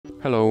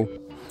Hello,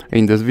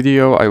 in this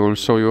video I will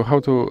show you how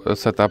to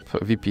set up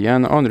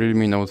VPN on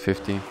Realme Note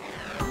 50.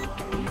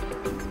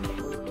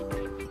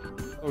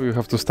 So you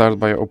have to start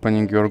by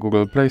opening your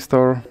Google Play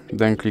Store,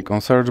 then click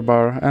on search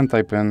bar and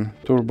type in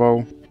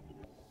Turbo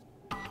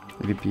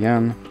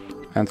VPN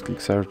and click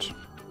search.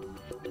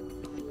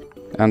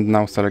 And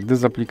now select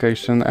this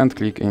application and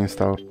click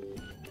install.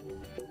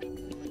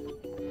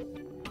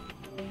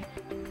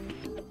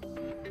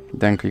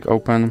 Then click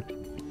open.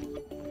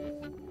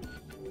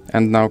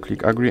 And now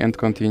click agree and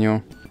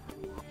continue.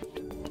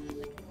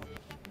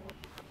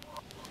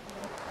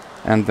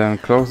 And then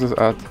close this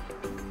ad.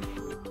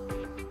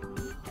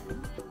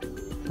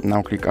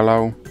 Now click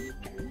allow.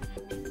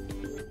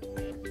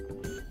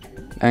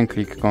 And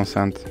click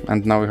consent.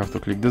 And now you have to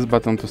click this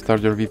button to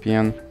start your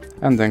VPN.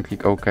 And then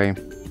click OK.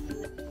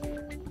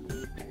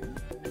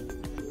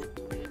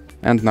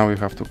 And now you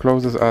have to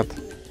close this ad.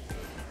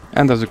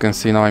 And as you can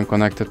see, now I'm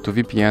connected to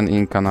VPN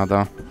in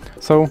Canada.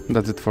 So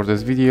that's it for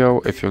this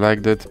video. If you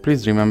liked it,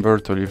 please remember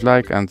to leave a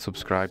like and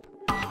subscribe.